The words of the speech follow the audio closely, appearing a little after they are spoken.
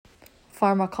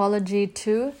Pharmacology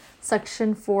 2,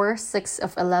 Section 4, 6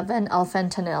 of 11,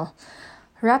 alfentanil.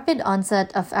 Rapid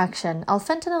onset of action.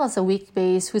 Alfentanil is a weak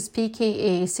base whose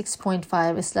pKa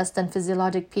 6.5 is less than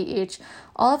physiologic pH.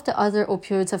 All of the other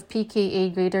opioids have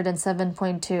pKa greater than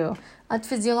 7.2. At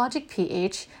physiologic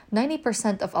pH,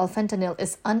 90% of alfentanil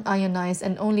is unionized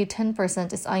and only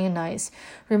 10% is ionized.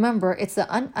 Remember, it's the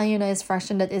unionized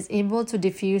fraction that is able to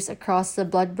diffuse across the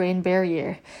blood-brain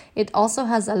barrier. It also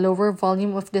has a lower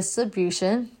volume of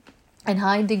distribution and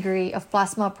high degree of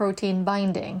plasma protein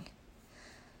binding.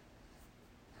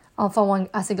 Alpha-1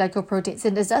 acylglycoprotein.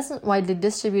 Since it doesn't widely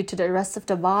distribute to the rest of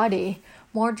the body,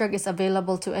 more drug is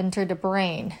available to enter the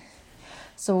brain.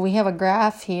 So we have a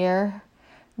graph here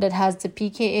that has the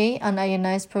pKa,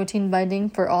 unionized protein binding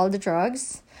for all the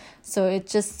drugs. So it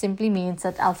just simply means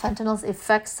that alfentanil's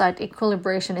effect site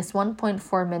equilibration is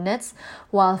 1.4 minutes,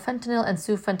 while fentanyl and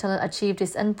sufentanil achieved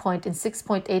its endpoint in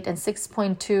 6.8 and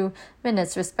 6.2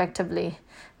 minutes respectively.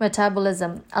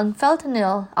 Metabolism.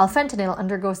 Alfentanil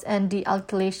undergoes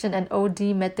N-dealkylation and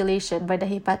O-demethylation by the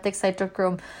hepatic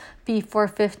cytochrome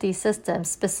P450 system,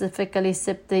 specifically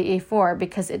CYP3A4,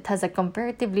 because it has a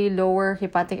comparatively lower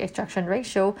hepatic extraction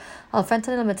ratio.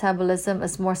 Alfentanil metabolism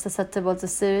is more susceptible to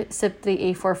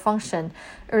CYP3A4 function.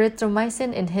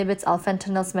 Erythromycin inhibits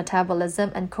alfentanil's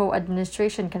metabolism, and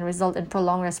co-administration can result in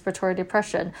prolonged respiratory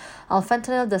depression.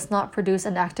 Alfentanil does not produce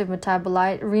an active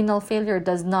metabolite. Renal failure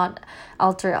does not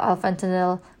alter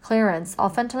alfentanil clearance.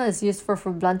 Alfentanil is used for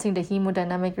blunting the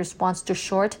hemodynamic response to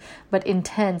short but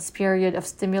intense period of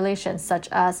stimulation, such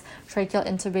as tracheal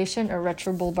intubation or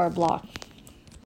retrobulbar block.